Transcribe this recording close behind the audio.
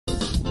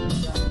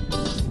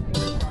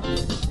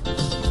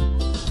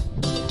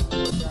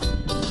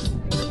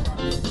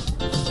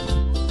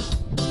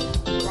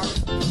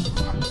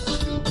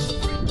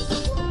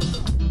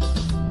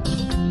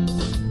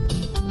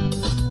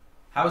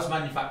How has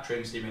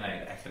manufacturing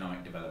stimulated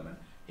economic development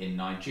in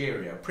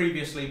Nigeria?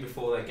 Previously,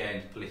 before they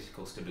gained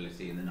political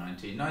stability in the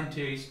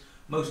 1990s,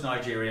 most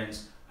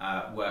Nigerians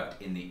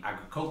worked in the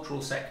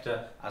agricultural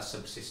sector as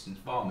subsistence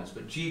farmers,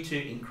 but due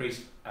to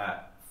increased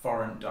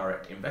foreign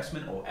direct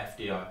investment, or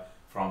FDI,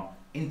 from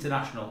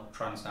international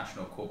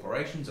transnational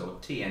corporations, or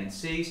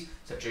TNCs,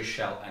 such as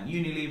Shell and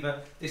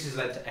Unilever, this has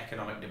led to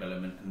economic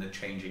development and the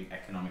changing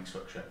economic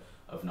structure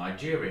of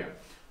Nigeria.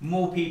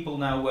 More people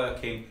now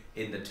working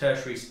in the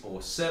tertiary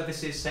or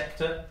services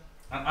sector,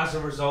 and as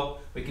a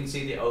result we can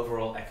see the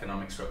overall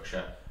economic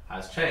structure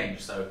has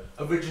changed. So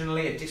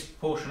originally a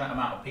disproportionate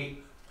amount of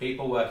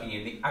people working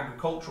in the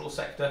agricultural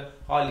sector,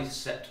 highly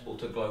susceptible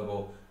to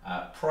global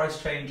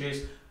price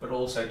changes, but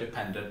also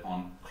dependent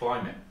on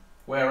climate.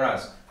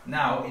 Whereas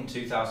now in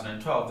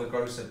 2012 the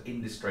growth of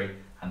industry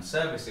and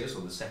services,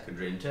 or the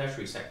secondary and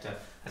tertiary sector,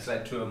 has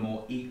led to a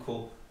more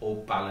equal or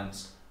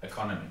balanced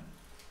economy.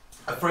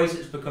 A phrase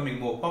that's becoming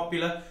more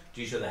popular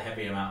due to the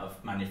heavy amount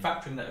of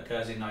manufacturing that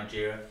occurs in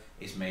Nigeria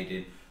is made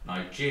in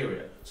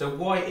Nigeria. So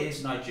why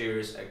is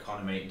Nigeria's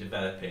economy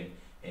developing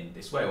in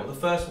this way? Well, the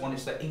first one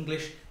is that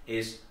English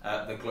is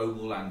the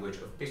global language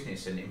of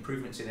business, and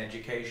improvements in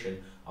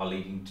education are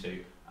leading to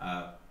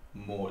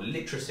more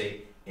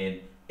literacy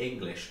in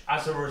English.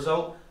 As a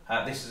result,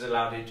 this has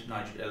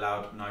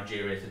allowed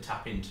Nigeria to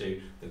tap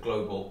into the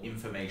global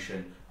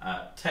information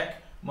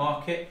tech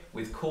market,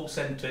 with call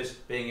centres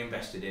being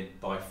invested in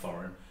by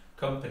foreign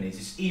companies.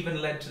 It's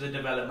even led to the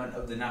development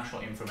of the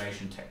National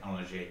Information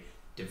Technology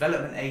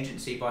Development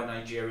Agency by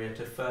Nigeria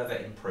to further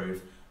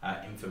improve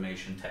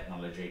information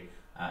technology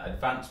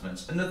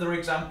advancements. Another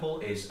example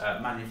is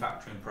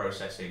manufacturing,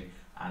 processing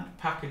and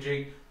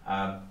packaging,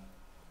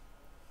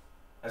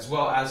 as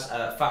well as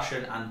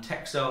fashion and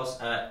textiles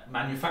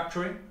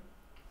manufacturing.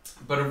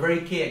 But a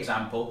very key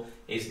example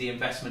is the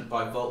investment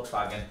by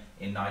Volkswagen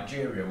in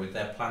Nigeria, with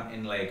their plant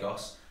in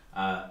Lagos,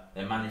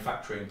 their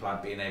manufacturing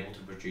plant being able to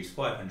produce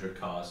 500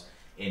 cars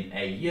in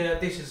a year.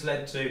 This has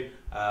led to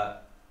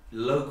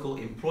local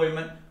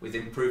employment, with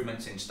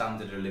improvements in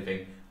standard of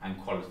living and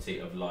quality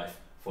of life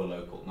for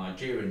local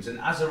Nigerians. And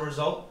as a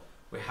result,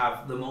 we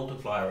have the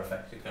multiplier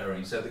effect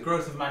occurring. So the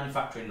growth of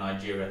manufacturing in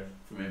Nigeria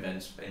from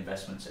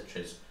investments such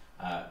as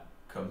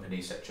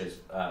companies such as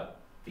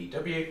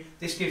VW.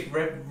 This gives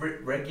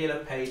regular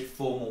paid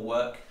formal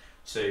work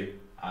to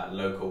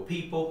local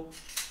people.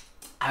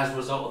 As a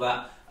result of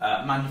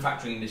that,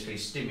 manufacturing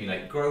industries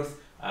stimulate growth.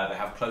 They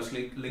have close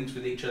links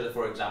with each other.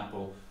 For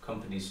example,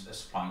 companies are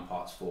supplying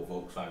parts for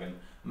Volkswagen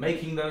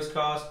making those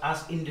cars.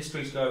 As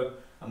industries go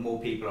and more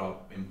people are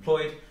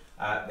employed,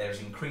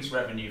 there's increased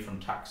revenue from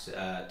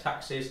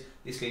taxes.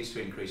 This leads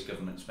to increased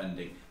government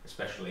spending,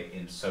 especially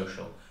in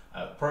social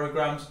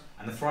programs,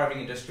 and the thriving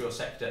industrial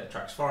sector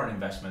attracts foreign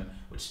investment,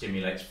 which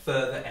stimulates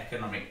further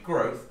economic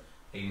growth,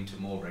 leading to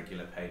more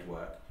regular paid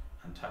work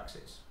and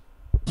taxes.